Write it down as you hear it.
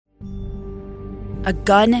a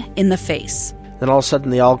gun in the face. Then all of a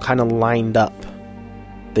sudden, they all kind of lined up.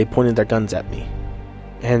 They pointed their guns at me.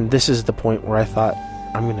 And this is the point where I thought,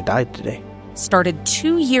 I'm going to die today. Started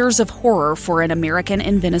 2 years of horror for an American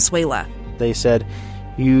in Venezuela. They said,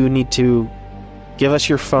 you need to give us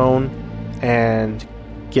your phone and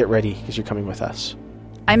get ready because you're coming with us.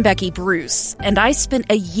 I'm Becky Bruce, and I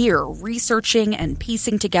spent a year researching and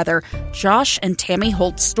piecing together Josh and Tammy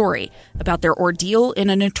Holt's story about their ordeal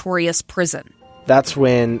in a notorious prison. That's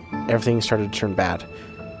when everything started to turn bad.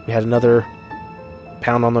 We had another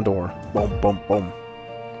pound on the door. Boom, boom, boom.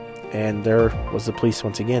 And there was the police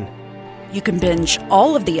once again. You can binge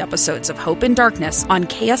all of the episodes of Hope in Darkness on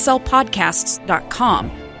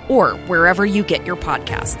KSLpodcasts.com or wherever you get your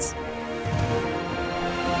podcasts.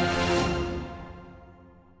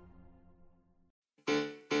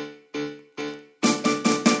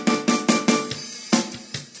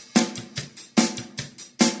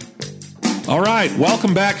 All right,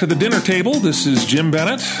 welcome back to the dinner table. This is Jim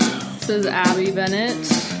Bennett. This is Abby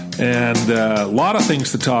Bennett. And a lot of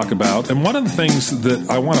things to talk about. And one of the things that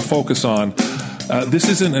I want to focus on, this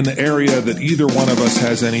isn't an area that either one of us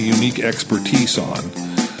has any unique expertise on.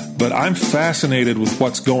 But I'm fascinated with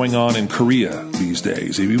what's going on in Korea these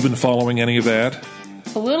days. Have you been following any of that?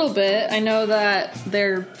 A little bit. I know that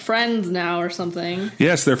they're friends now or something.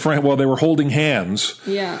 Yes, they're friends. Well, they were holding hands.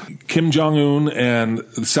 Yeah. Kim Jong-un and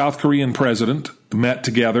the South Korean president met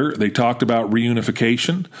together. They talked about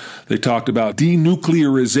reunification. They talked about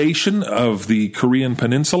denuclearization of the Korean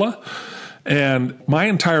peninsula. And my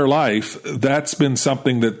entire life, that's been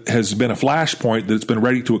something that has been a flashpoint that's been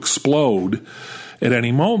ready to explode at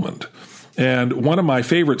any moment. And one of my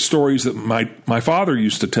favorite stories that my father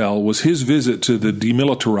used to tell was his visit to the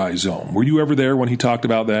demilitarized zone. Were you ever there when he talked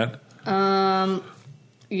about that?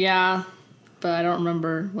 Yeah, but I don't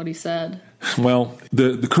remember what he said. Well,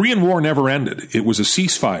 the Korean War never ended. It was a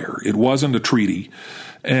ceasefire. It wasn't a treaty.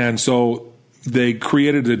 And so they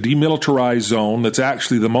created a demilitarized zone that's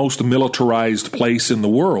actually the most militarized place in the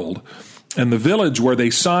world. And the village where they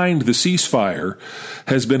signed the ceasefire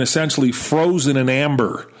has been essentially frozen in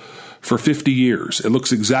amber for 50 years. It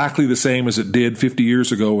looks exactly the same as it did 50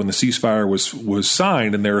 years ago when the ceasefire was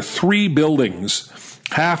signed. And there are 3 buildings,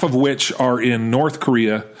 half of which are in North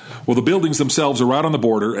Korea. Well, the buildings themselves are right on the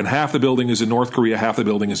border, and half the building is in North Korea, half the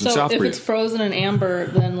building is in South Korea. So if it's frozen in amber,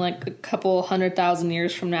 then like a couple 100,000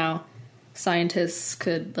 years from now, scientists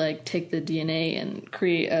could like take the DNA and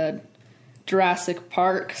create a Jurassic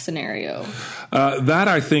Park scenario. That,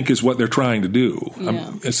 I think, is what they're trying to do.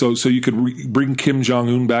 Yeah. So you could bring Kim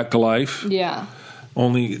Jong-un back to life? Yeah.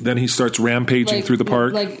 Only then he starts rampaging through the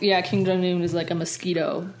park? Kim Jong-un is like a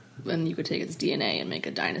mosquito, and you could take its DNA and make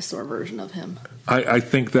a dinosaur version of him. I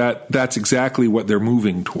think that's exactly what they're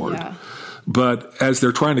moving toward. Yeah. But as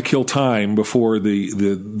they're trying to kill time before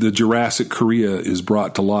the Jurassic Korea is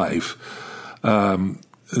brought to life,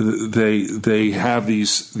 they have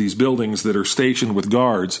these buildings that are stationed with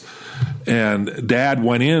guards, and Dad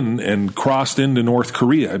went in and crossed into North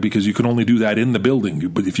Korea because you can only do that in the building.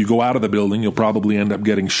 But if you go out of the building, you'll probably end up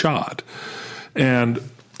getting shot. And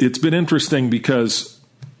it's been interesting because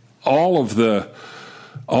all of the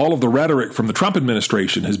rhetoric from the Trump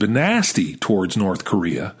administration has been nasty towards North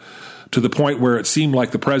Korea, to the point where it seemed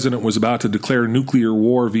like the president was about to declare nuclear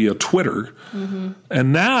war via Twitter. Mm-hmm.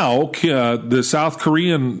 And now the South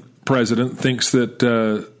Korean president thinks that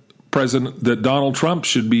Donald Trump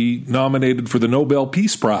should be nominated for the Nobel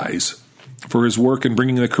Peace Prize for his work in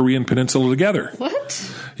bringing the Korean peninsula together.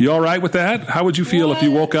 What? You all right with that? How would you feel if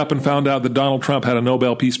you woke up and found out that Donald Trump had a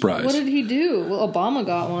Nobel Peace Prize? What did he do? Well, Obama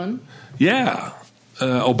got one. Yeah.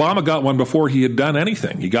 Obama got one before he had done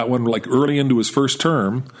anything. He got one like early into his first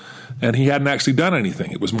term, and he hadn't actually done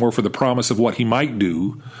anything. It was more for the promise of what he might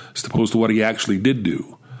do as opposed to what he actually did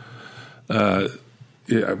do. Do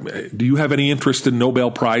you have any interest in Nobel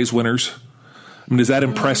Prize winners? I mean, does that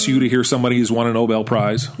impress you to hear somebody who's won a Nobel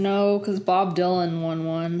Prize? No, because Bob Dylan won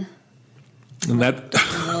one. And that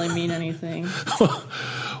doesn't really mean anything.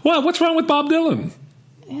 Well, what's wrong with Bob Dylan?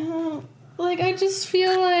 Yeah, I just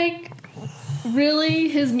feel like really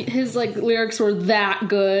his like lyrics were that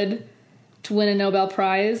good to win a Nobel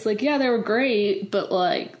Prize. Like, yeah, they were great, but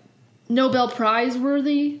like Nobel Prize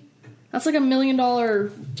worthy? That's like $1 million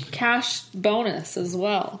cash bonus as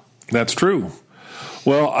well. That's true.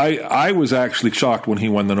 Well, I was actually shocked when he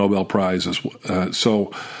won the Nobel Prize.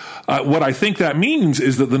 What I think that means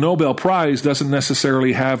is that the Nobel Prize doesn't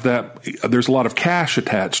necessarily have that. There's a lot of cash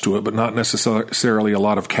attached to it, but not necessarily a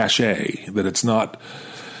lot of cachet. That it's not,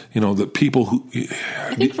 the people who.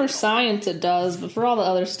 I think for science it does, but for all the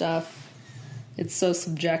other stuff, it's so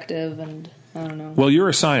subjective and. I don't know. Well, you're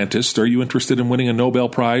a scientist. Are you interested in winning a Nobel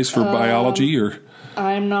Prize for biology? Or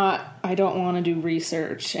I'm not. I don't want to do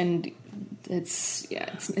research, and it's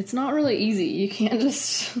not really easy. You can't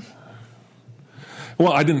just.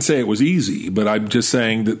 Well, I didn't say it was easy, but I'm just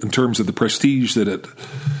saying that in terms of the prestige that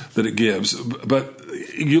it gives. But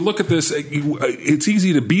you look at this; it's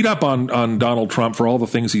easy to beat up on Donald Trump for all the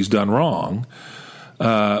things he's done wrong.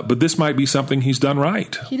 But this might be something he's done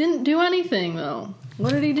right. He didn't do anything, though.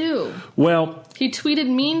 What did he do? Well, he tweeted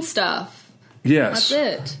mean stuff. Yes.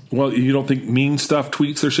 That's it. Well, you don't think mean stuff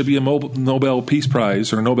tweets? There should be a Nobel Peace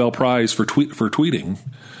Prize or a Nobel Prize for tweeting,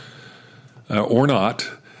 or not.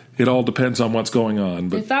 It all depends on what's going on.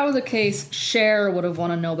 But if that was the case, Cher would have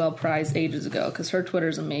won a Nobel Prize ages ago because her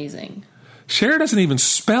Twitter's amazing. Cher doesn't even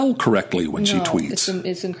spell correctly when she tweets.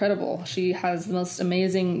 It's incredible. She has the most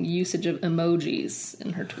amazing usage of emojis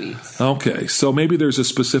in her tweets. Okay, so maybe there's a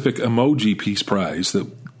specific emoji Peace Prize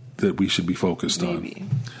that we should be focused on.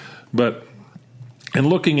 But in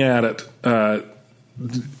looking at it,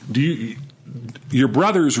 your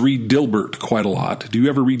brothers read Dilbert quite a lot. Do you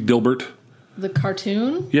ever read Dilbert? The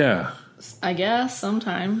cartoon? Yeah. I guess,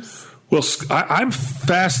 sometimes. Well, I'm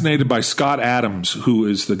fascinated by Scott Adams, who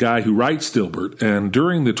is the guy who writes Dilbert. And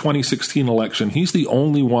during the 2016 election, he's the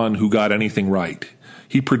only one who got anything right.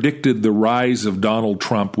 He predicted the rise of Donald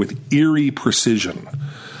Trump with eerie precision.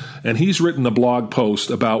 And he's written a blog post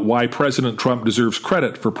about why President Trump deserves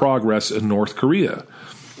credit for progress in North Korea.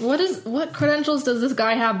 What credentials does this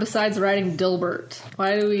guy have besides writing Dilbert?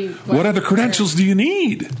 What other credentials do you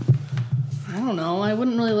need? I don't know. I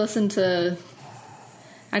wouldn't really listen to...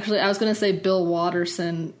 Actually, I was going to say Bill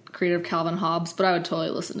Watterson, creator of Calvin Hobbes, but I would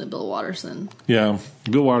totally listen to Bill Watterson. Yeah,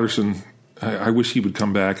 Bill Watterson, I wish he would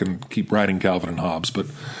come back and keep writing Calvin and Hobbes. But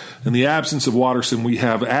in the absence of Watterson, we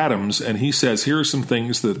have Adams, and he says, here are some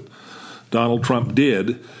things that Donald Trump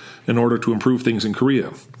did in order to improve things in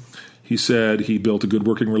Korea. He said he built a good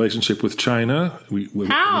working relationship with China, with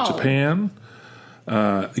Japan.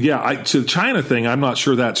 So the China thing, I'm not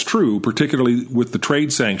sure that's true, particularly with the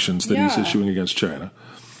trade sanctions that he's issuing against China.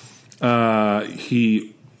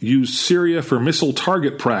 He used Syria for missile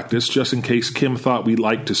target practice just in case Kim thought we'd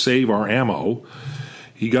like to save our ammo.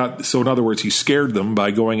 So in other words, he scared them by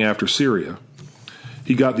going after Syria.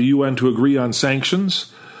 He got the UN to agree on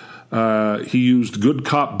sanctions. He used good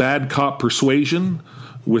cop, bad cop persuasion,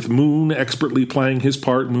 with Moon expertly playing his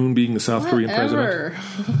part, Moon being the South Korean president.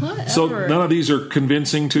 Whatever. So none of these are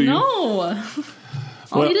convincing to you? No.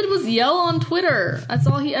 All he did was yell on Twitter. That's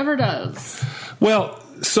all he ever does. Well,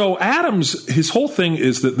 so Adams, his whole thing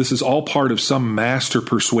is that this is all part of some master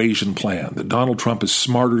persuasion plan, that Donald Trump is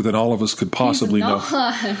smarter than all of us could possibly know.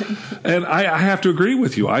 And I have to agree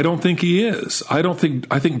with you. I don't think he is. I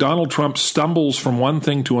think Donald Trump stumbles from one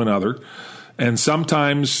thing to another, and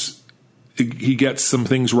sometimes he gets some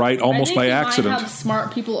things right almost by accident. He might have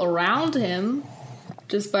smart people around him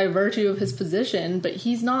just by virtue of his position, but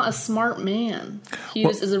he's not a smart man. He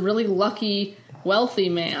just is a really lucky, wealthy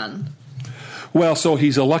man. Well, so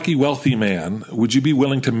he's a lucky, wealthy man. Would you be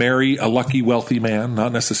willing to marry a lucky, wealthy man,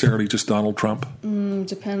 not necessarily just Donald Trump?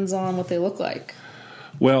 Depends on what they look like.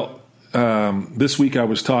 Well, this week I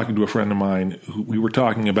was talking to a friend of mine. We were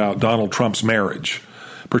talking about Donald Trump's marriage,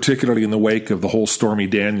 particularly in the wake of the whole Stormy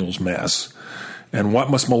Daniels mess. And what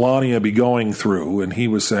must Melania be going through? And he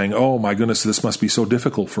was saying, oh, my goodness, this must be so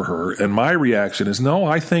difficult for her. And my reaction is, no,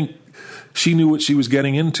 I think she knew what she was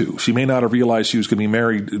getting into. She may not have realized she was going to be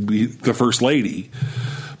married, be the first lady,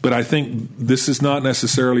 but I think this is not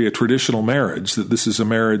necessarily a traditional marriage, that this is a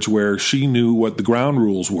marriage where she knew what the ground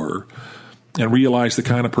rules were and realized the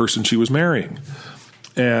kind of person she was marrying.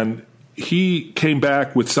 And he came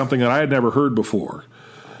back with something that I had never heard before.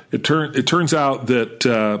 It turns out that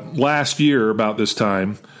last year, about this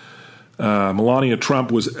time, Melania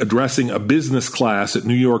Trump was addressing a business class at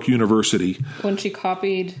New York University. When she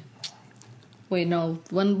copied... Wait, no.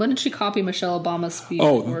 When did she copy Michelle Obama's speech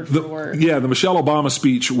word for word? Yeah, the Michelle Obama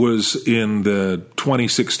speech was in the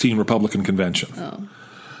 2016 Republican convention. Oh.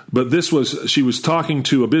 But she was talking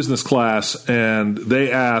to a business class, and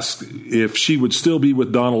they asked if she would still be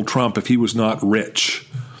with Donald Trump if he was not rich.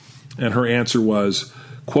 And her answer was,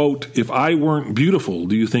 quote, if I weren't beautiful,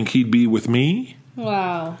 do you think he'd be with me?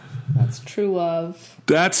 Wow. That's true love.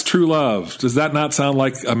 That's true love. Does that not sound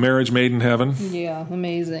like a marriage made in heaven? Yeah,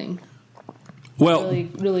 amazing. Well, really,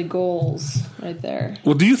 really goals right there.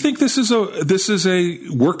 Well, do you think this is a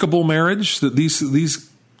workable marriage, that these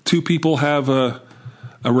two people have a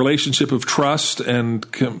relationship of trust and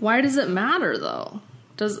Why does it matter though?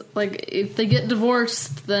 If they get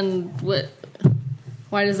divorced, then what?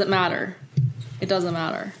 Why does it matter? it doesn't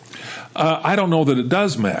matter? I don't know that it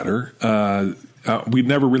does matter. We've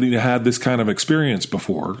never really had this kind of experience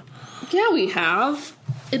before. Yeah, we have.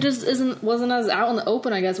 It just wasn't as out in the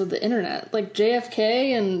open, I guess, with the internet. Like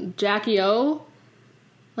JFK and Jackie O,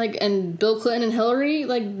 and Bill Clinton and Hillary.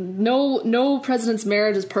 No president's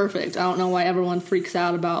marriage is perfect. I don't know why everyone freaks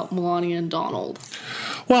out about Melania and Donald.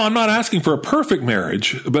 Well, I'm not asking for a perfect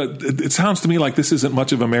marriage, but it sounds to me like this isn't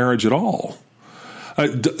much of a marriage at all. I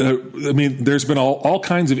mean, there's been all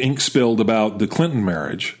kinds of ink spilled about the Clinton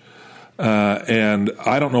marriage. And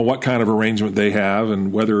I don't know what kind of arrangement they have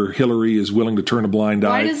and whether Hillary is willing to turn a blind eye.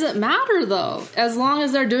 Why does it matter, though? As long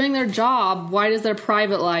as they're doing their job, why does their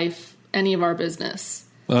private life any of our business?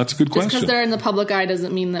 Well, that's a good question. Just because they're in the public eye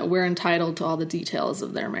doesn't mean that we're entitled to all the details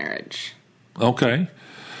of their marriage. Okay.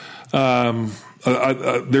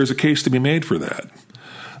 There's a case to be made for that.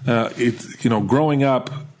 Growing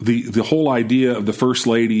up, the whole idea of the First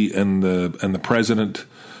Lady and the President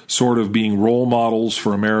sort of being role models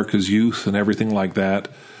for America's youth and everything like that,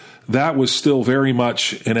 that was still very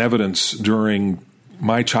much in evidence during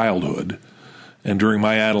my childhood and during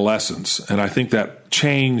my adolescence. And I think that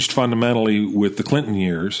changed fundamentally with the Clinton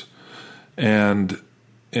years and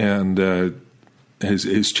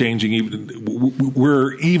is changing.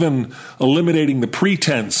 We're even eliminating the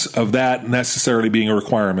pretense of that necessarily being a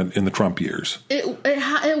requirement in the Trump years.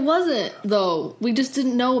 It wasn't, though. We just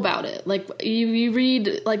didn't know about it. You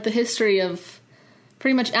read the history of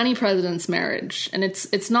pretty much any president's marriage, and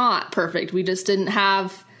it's not perfect. We just didn't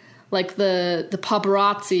have the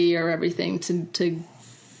paparazzi or everything to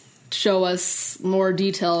show us more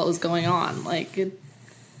detail what was going on. I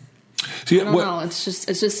don't know. It's just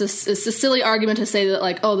a silly argument to say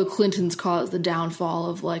that the Clintons caused the downfall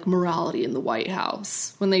of morality in the White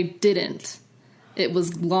House when they didn't. It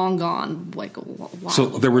was long gone. So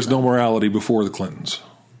there was no morality before the Clintons.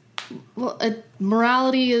 Well,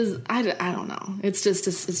 morality is I don't know. It's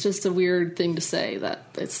just a weird thing to say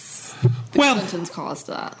that the Clintons caused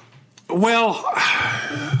that. Well,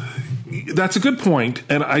 that's a good point,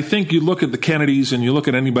 and I think you look at the Kennedys and you look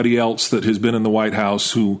at anybody else that has been in the White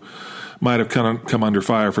House who might have come under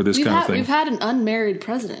fire for this kind of thing. We've had an unmarried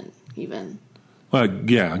president, even.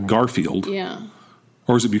 Yeah, Garfield. Yeah.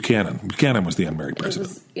 Or was it Buchanan? Buchanan was the unmarried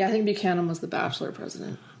president. I think Buchanan was the bachelor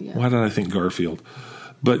president. Yeah. Why did I think Garfield?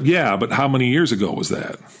 But how many years ago was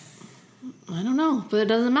that? I don't know, but it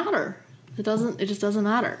doesn't matter. It just doesn't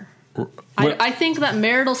matter. I think that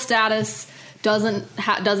marital status doesn't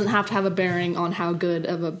have to have a bearing on how good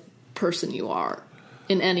of a person you are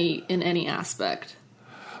in any aspect.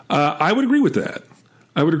 I would agree with that.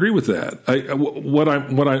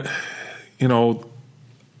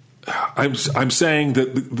 I'm saying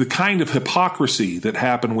that the kind of hypocrisy that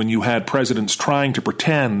happened when you had presidents trying to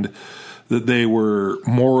pretend that they were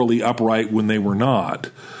morally upright when they were not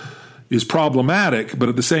is problematic, but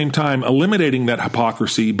at the same time, eliminating that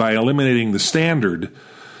hypocrisy by eliminating the standard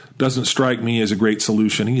doesn't strike me as a great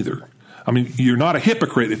solution either. I mean, you're not a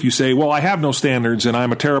hypocrite if you say, well, I have no standards and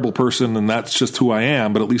I'm a terrible person and that's just who I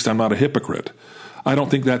am, but at least I'm not a hypocrite. I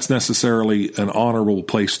don't think that's necessarily an honorable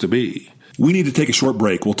place to be. We need to take a short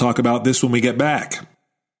break. We'll talk about this when we get back.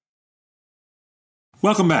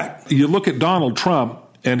 Welcome back. You look at Donald Trump,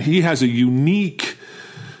 and he has a unique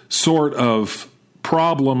sort of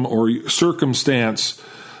problem or circumstance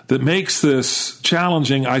that makes this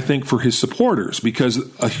challenging, I think, for his supporters, because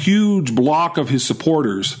a huge block of his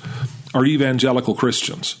supporters are evangelical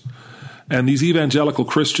Christians. And these evangelical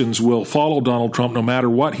Christians will follow Donald Trump no matter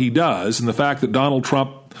what he does. And the fact that Donald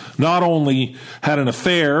Trump not only had an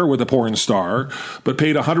affair with a porn star, but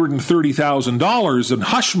paid $130,000 in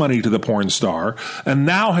hush money to the porn star, and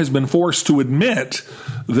now has been forced to admit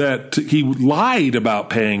that he lied about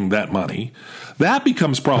paying that money, that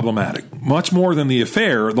becomes problematic. Much more than the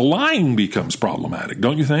affair, the lying becomes problematic,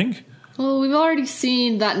 don't you think? Well, we've already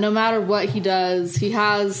seen that no matter what he does, he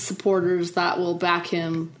has supporters that will back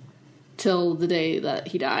him till the day that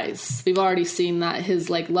he dies. We've already seen that his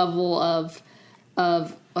level of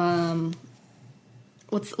what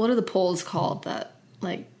are the polls called that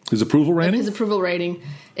his approval rating? His approval rating,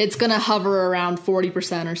 it's going to hover around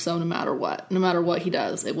 40% or so no matter what he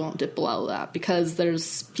does. It won't dip below that because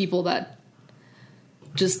there's people that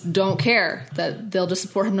just don't care, that they'll just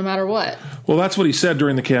support him no matter what. Well, that's what he said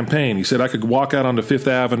during the campaign. He said, I could walk out onto Fifth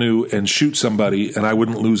Avenue and shoot somebody and I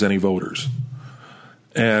wouldn't lose any voters.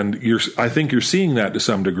 And I think you're seeing that to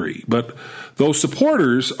some degree. But those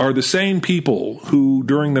supporters are the same people who,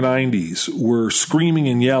 during the 90s, were screaming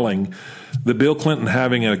and yelling that Bill Clinton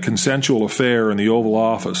having a consensual affair in the Oval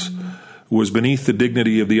Office was beneath the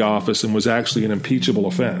dignity of the office and was actually an impeachable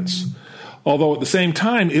offense. Although at the same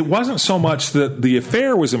time, it wasn't so much that the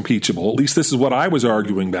affair was impeachable, at least this is what I was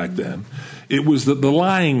arguing back then. It was that the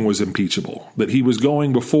lying was impeachable, that he was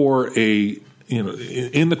going before in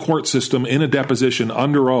the court system, in a deposition,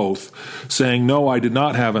 under oath, saying, no, I did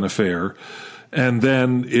not have an affair. And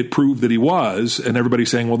then it proved that he was, and everybody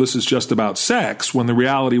saying, well, this is just about sex, when the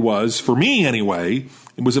reality was, for me anyway,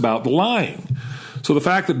 it was about the lying. So the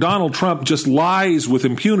fact that Donald Trump just lies with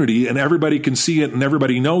impunity and everybody can see it and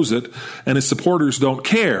everybody knows it and his supporters don't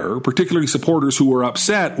care, particularly supporters who were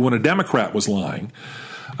upset when a Democrat was lying,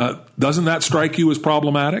 doesn't that strike you as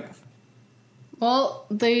problematic? Well,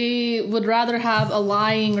 they would rather have a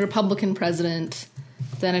lying Republican president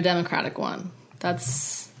than a Democratic one. And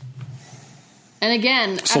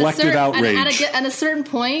again, selective outrage. At a certain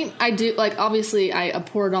point, I do, like, obviously I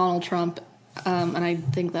abhor Donald Trump. And I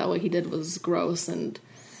think that what he did was gross,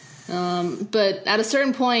 but at a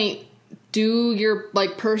certain point, do your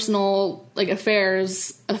personal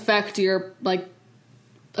affairs affect your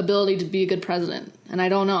ability to be a good president? And I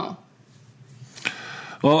don't know.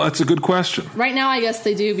 Well, that's a good question. Right now, I guess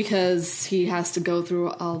they do, because he has to go through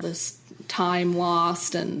all this time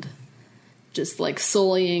lost and just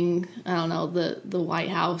sullying, I don't know, the White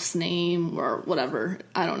House name or whatever.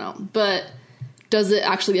 I don't know, but does it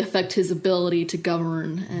actually affect his ability to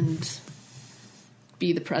govern and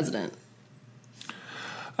be the president?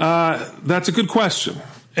 That's a good question.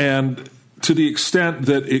 And to the extent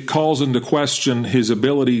that it calls into question his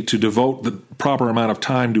ability to devote the proper amount of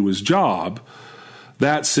time to his job,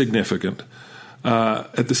 that's significant.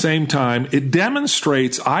 At the same time, it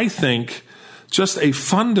demonstrates, I think, just a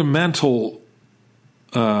fundamental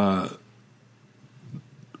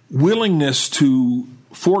willingness to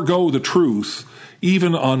forego the truth,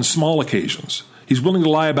 even on small occasions. He's willing to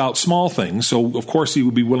lie about small things, so of course he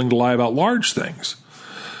would be willing to lie about large things.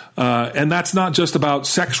 And that's not just about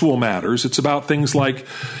sexual matters. It's about things like,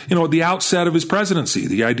 at the outset of his presidency,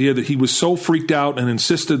 the idea that he was so freaked out and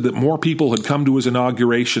insisted that more people had come to his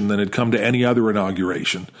inauguration than had come to any other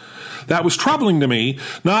inauguration. That was troubling to me,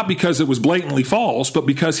 not because it was blatantly false, but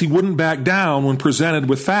because he wouldn't back down when presented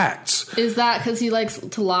with facts. Is that because he likes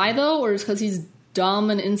to lie, though, or is it because he's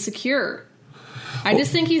dumb and insecure? I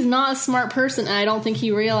just think he's not a smart person, and I don't think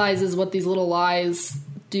he realizes what these little lies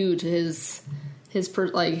do to his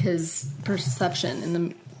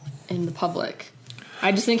perception in the public.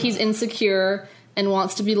 I just think he's insecure and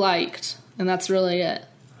wants to be liked, and that's really it.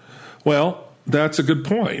 Well, that's a good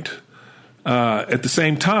point. At the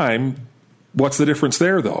same time, what's the difference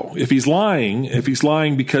there, though? If he's lying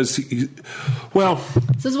because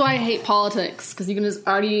this is why I hate politics, because you can just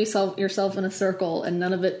argue yourself in a circle and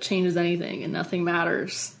none of it changes anything and nothing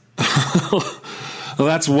matters. Well,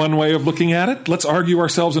 that's one way of looking at it. Let's argue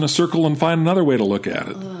ourselves in a circle and find another way to look at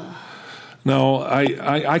it. No,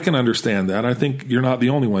 I can understand that. I think you're not the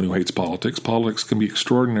only one who hates politics. Politics can be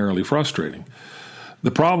extraordinarily frustrating. The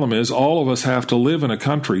problem is all of us have to live in a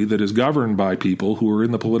country that is governed by people who are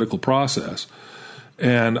in the political process.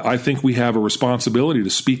 And I think we have a responsibility to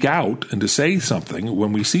speak out and to say something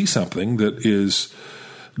when we see something that is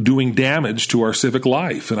doing damage to our civic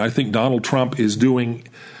life. And I think Donald Trump is doing,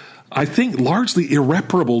 largely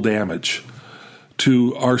irreparable damage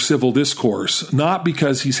to our civil discourse, not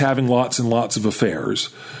because he's having lots and lots of affairs,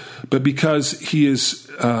 but because he is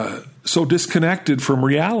so disconnected from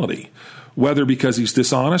reality, whether because he's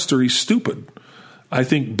dishonest or he's stupid. I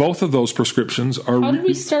think both of those prescriptions are... How did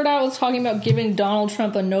we start out with talking about giving Donald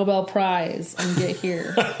Trump a Nobel Prize and get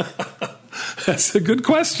here? That's a good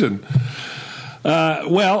question.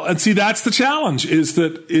 And see, that's the challenge, is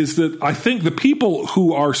that I think the people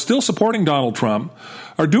who are still supporting Donald Trump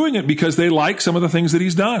are doing it because they like some of the things that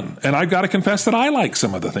he's done. And I've got to confess that I like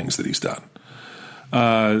some of the things that he's done.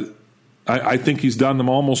 I think he's done them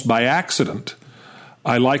almost by accident.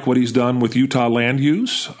 I like what he's done with Utah land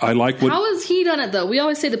use. How has he done it, though? We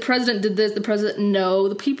always say the president did this, the president... No,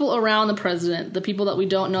 the people around the president, the people that we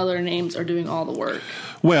don't know their names, are doing all the work.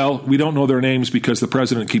 Well, we don't know their names because the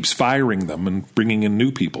president keeps firing them and bringing in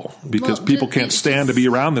new people because people can't stand to be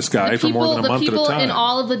around this guy for more than a month at a time. The people in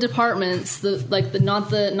all of the departments,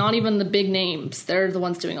 not even the big names, they're the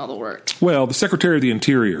ones doing all the work. Well, the Secretary of the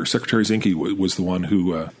Interior, Secretary Zinke, was the one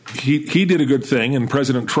who he did a good thing, and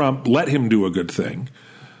President Trump let him do a good thing.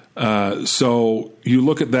 So you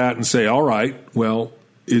look at that and say, all right, well,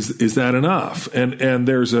 is that enough? And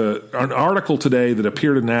there's an article today that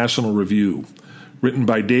appeared in National Review written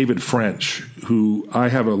by David French, who I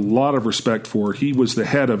have a lot of respect for. He was the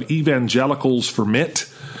head of Evangelicals for Mitt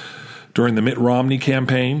during the Mitt Romney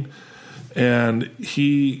campaign. And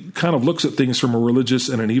he kind of looks at things from a religious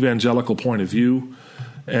and an evangelical point of view.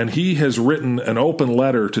 And he has written an open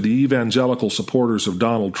letter to the evangelical supporters of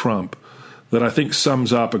Donald Trump that I think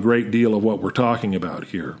sums up a great deal of what we're talking about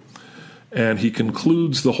here. And he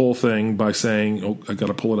concludes the whole thing by saying, I got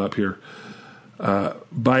to pull it up here,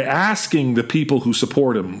 by asking the people who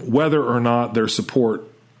support him whether or not their support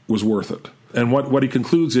was worth it. And what he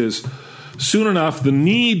concludes is, soon enough, the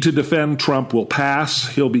need to defend Trump will pass.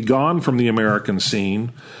 He'll be gone from the American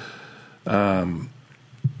scene. Then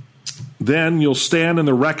you'll stand in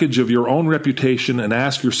the wreckage of your own reputation and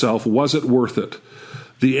ask yourself, was it worth it?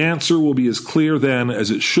 The answer will be as clear then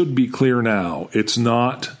as it should be clear now. It's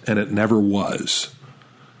not, and it never was.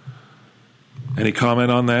 Any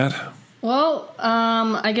comment on that? Well,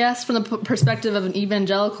 I guess from the perspective of an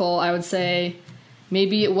evangelical, I would say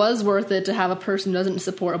maybe it was worth it to have a person who doesn't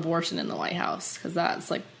support abortion in the White House, because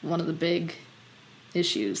that's like one of the big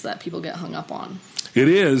issues that people get hung up on. It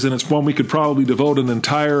is, and it's one we could probably devote an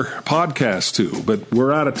entire podcast to, but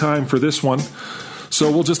we're out of time for this one. So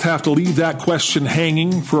we'll just have to leave that question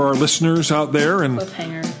hanging for our listeners out there. And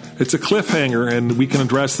cliffhanger. It's a cliffhanger, and we can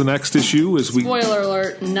address the next issue as we... Spoiler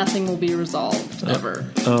alert, nothing will be resolved, ever.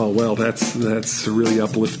 Oh, well, that's a really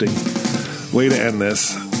uplifting way to end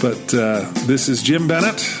this. But this is Jim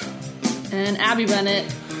Bennett. And Abby Bennett.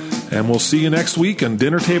 And we'll see you next week on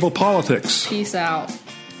Dinner Table Politics. Peace out.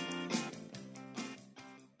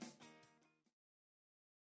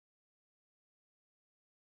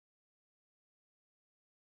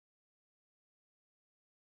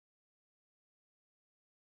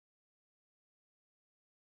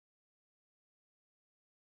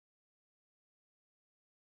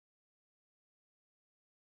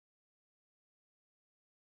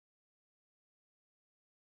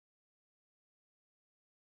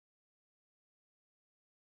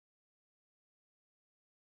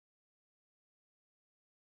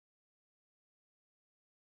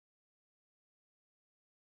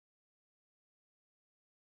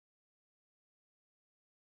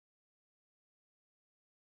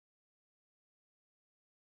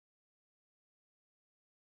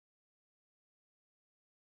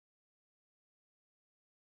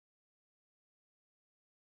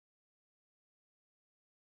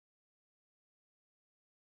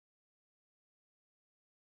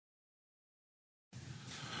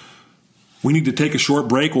 We need to take a short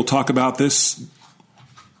break. We'll talk about this.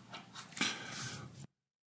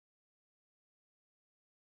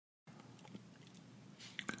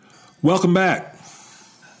 Welcome back.